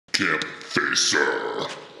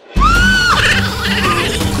Campfacer.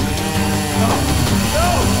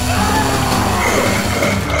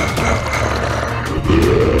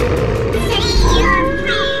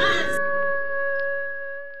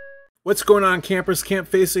 What's going on, campers?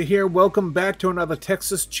 Campfacer here. Welcome back to another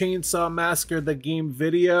Texas Chainsaw Massacre the game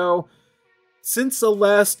video. Since the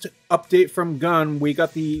last update from Gun, we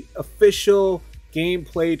got the official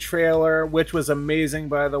gameplay trailer, which was amazing,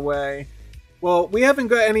 by the way. Well, we haven't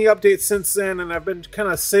got any updates since then, and I've been kind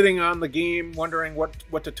of sitting on the game, wondering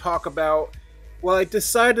what to talk about. Well, I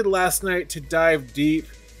decided last night to dive deep,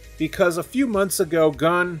 because a few months ago,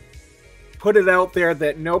 Gun put it out there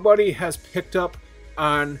that nobody has picked up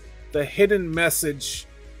on the hidden message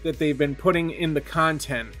that they've been putting in the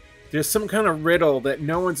content. There's some kind of riddle that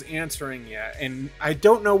no one's answering yet, and I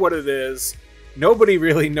don't know what it is. Nobody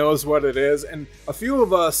really knows what it is, and a few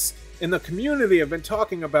of us in the community have been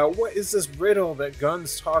talking about, what is this riddle that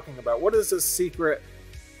Gun's talking about? What is this secret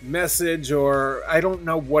message, or I don't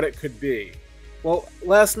know what it could be. Well,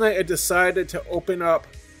 last night I decided to open up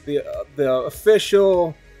the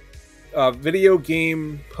official video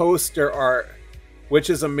game poster art, which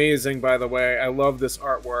is amazing, by the way. I love this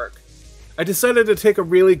artwork. I decided to take a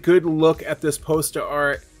really good look at this poster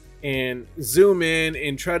art and zoom in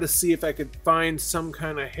and try to see if I could find some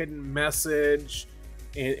kind of hidden message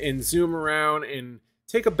and zoom around and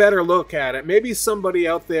take a better look at it. Maybe somebody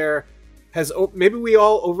out there has, maybe we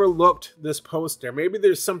all overlooked this poster. Maybe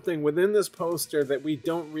there's something within this poster that we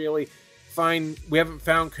don't really find, we haven't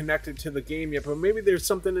found connected to the game yet, but maybe there's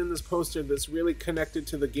something in this poster that's really connected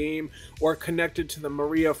to the game or connected to the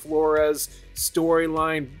Maria Flores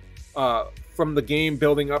storyline from the game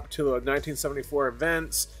building up to the 1974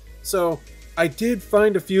 events. So I did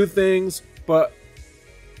find a few things, but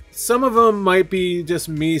some of them might be just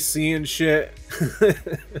me seeing shit.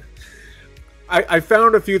 I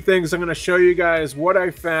found a few things. I'm going to show you guys what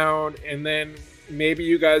I found, and then maybe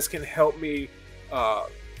you guys can help me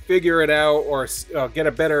figure it out, or get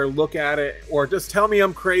a better look at it, or just tell me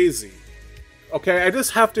I'm crazy. Okay, I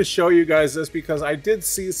just have to show you guys this because I did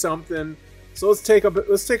see something. So let's take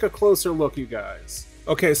a closer look, you guys.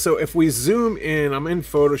 Okay, so if we zoom in, I'm in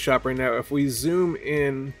Photoshop right now. If we zoom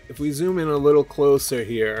in a little closer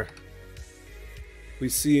here, we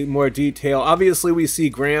see more detail. Obviously, we see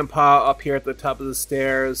Grandpa up here at the top of the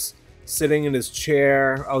stairs, sitting in his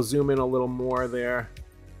chair. I'll zoom in a little more there.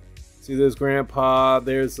 See, there's Grandpa.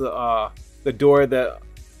 There's the door that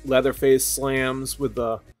Leatherface slams with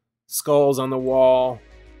the skulls on the wall.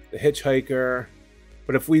 The hitchhiker.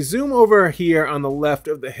 But if we zoom over here on the left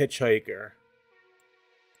of the hitchhiker,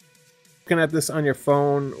 looking at this on your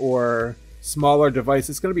phone or smaller device,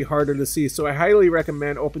 it's going to be harder to see. So I highly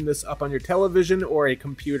recommend open this up on your television or a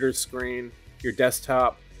computer screen, your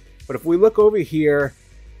desktop. But if we look over here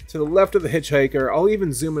to the left of the hitchhiker, I'll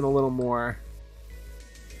even zoom in a little more.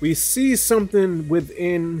 We see something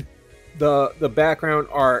within the background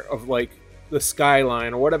art of like the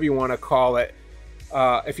skyline or whatever you want to call it.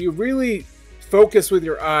 If you really focus with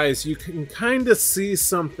your eyes, you can kind of see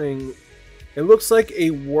something. It looks like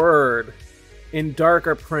a word in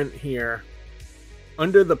darker print here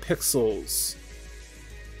under the pixels.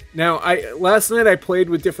 Now, last night I played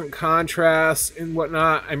with different contrasts and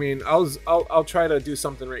whatnot. I mean, I'll try to do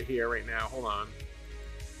something right here, right now. Hold on.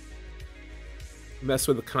 Mess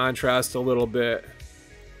with the contrast a little bit.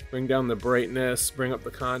 Bring down the brightness. Bring up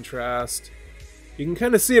the contrast. You can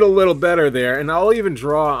kind of see it a little better there, and I'll even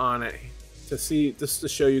draw on it to see, just to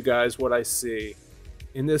show you guys what I see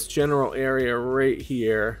in this general area right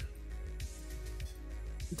here.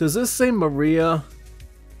 Does this say Maria?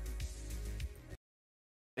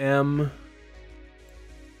 M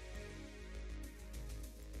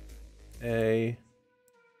A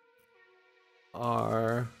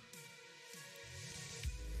R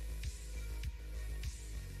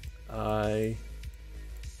I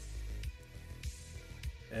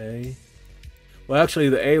A. Well, actually,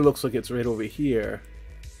 the A looks like it's right over here.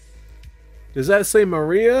 Does that say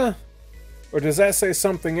Maria? Or does that say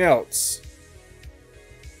something else?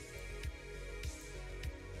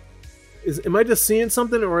 Am I just seeing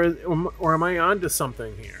something, or am I onto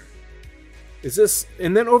something here? Is this...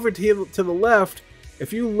 And then over to the left,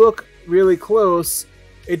 if you look really close,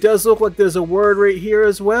 it does look like there's a word right here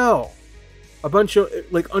as well. A bunch of...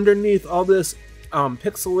 like, underneath all this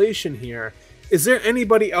pixelation here. Is there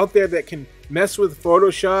anybody out there that can mess with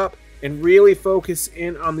Photoshop and really focus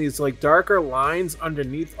in on these like darker lines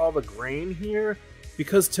underneath all the grain here?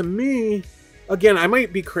 Because to me, again, I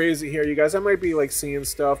might be crazy here, you guys. I might be like seeing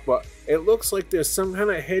stuff, but it looks like there's some kind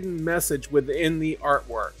of hidden message within the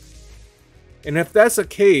artwork. And if that's the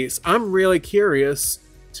case, I'm really curious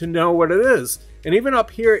to know what it is. And even up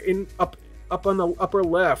here, up on the upper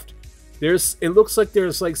left, it looks like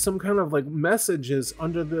there's like some kind of like messages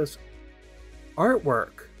under this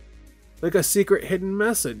artwork, like a secret hidden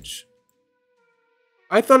message.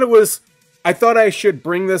 I thought I should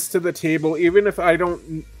bring this to the table, even if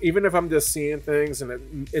I'm just seeing things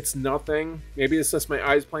and it's nothing. Maybe it's just my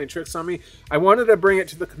eyes playing tricks on me. I wanted to bring it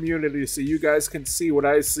to the community so you guys can see what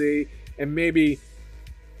I see, and maybe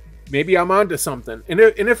I'm onto something. And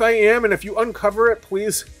if I am, and if you uncover it,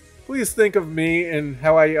 please think of me and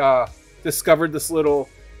how I discovered this little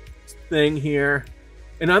thing here.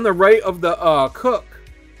 And on the right of the cook,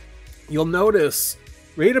 you'll notice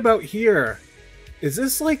right about here, is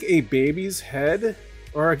this like a baby's head?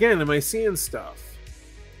 Or again, am I seeing stuff?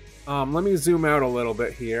 Let me zoom out a little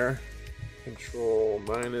bit here. Control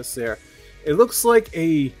minus there. It looks like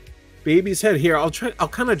a baby's head here. I'll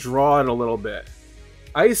kind of draw it a little bit.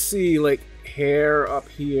 I see like hair up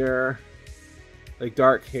here, like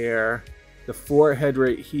dark hair, the forehead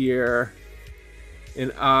right here,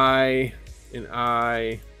 an eye,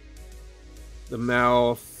 the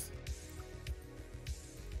mouth,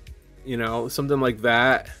 you know, something like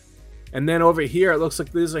that. And then over here, it looks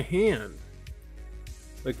like there's a hand.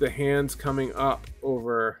 Like the hand's coming up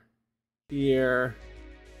over here.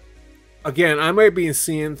 Again, I might be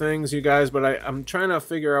seeing things, you guys, but I'm trying to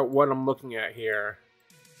figure out what I'm looking at here.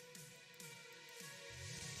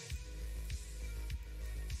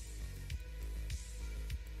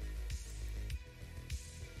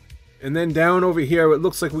 And then down over here, it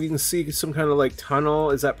looks like we can see some kind of like tunnel.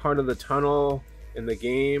 Is that part of the tunnel in the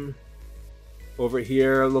game? Over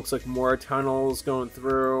here, it looks like more tunnels going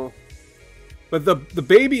through. But the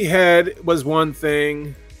baby head was one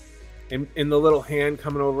thing, and the little hand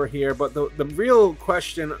coming over here. But the real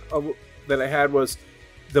question that I had was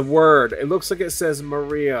the word. It looks like it says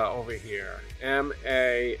Maria over here.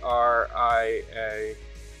 M-A-R-I-A.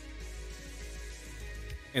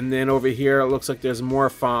 And then over here, it looks like there's more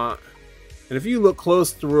font. And if you look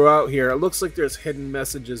close throughout here, it looks like there's hidden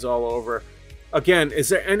messages all over. Again, is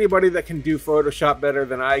there anybody that can do Photoshop better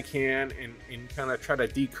than I can and kind of try to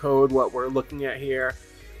decode what we're looking at here?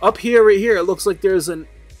 Up here, right here, it looks like there's an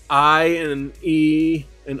I, an E,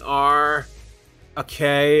 an R, a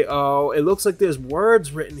K, O. It looks like there's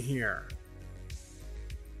words written here.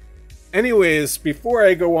 Anyways, before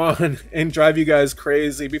I go on and drive you guys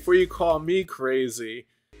crazy, before you call me crazy,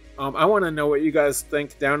 I want to know what you guys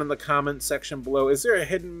think down in the comment section below. Is there a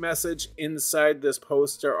hidden message inside this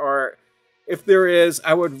poster art? If there is,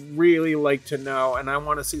 I would really like to know, and I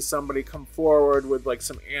want to see somebody come forward with like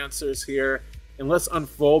some answers here, and let's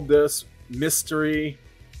unfold this mystery.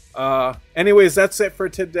 Anyways, that's it for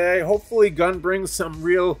today. Hopefully Gun brings some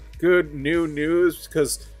real good new news,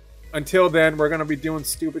 because until then, we're going to be doing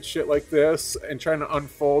stupid shit like this and trying to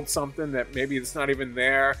unfold something that maybe it's not even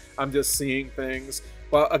there. I'm just seeing things.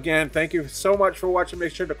 Well, again, thank you so much for watching.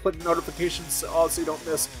 Make sure to click the notifications so you don't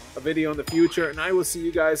miss a video in the future. And I will see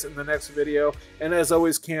you guys in the next video. And as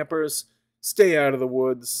always, campers, stay out of the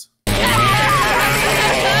woods.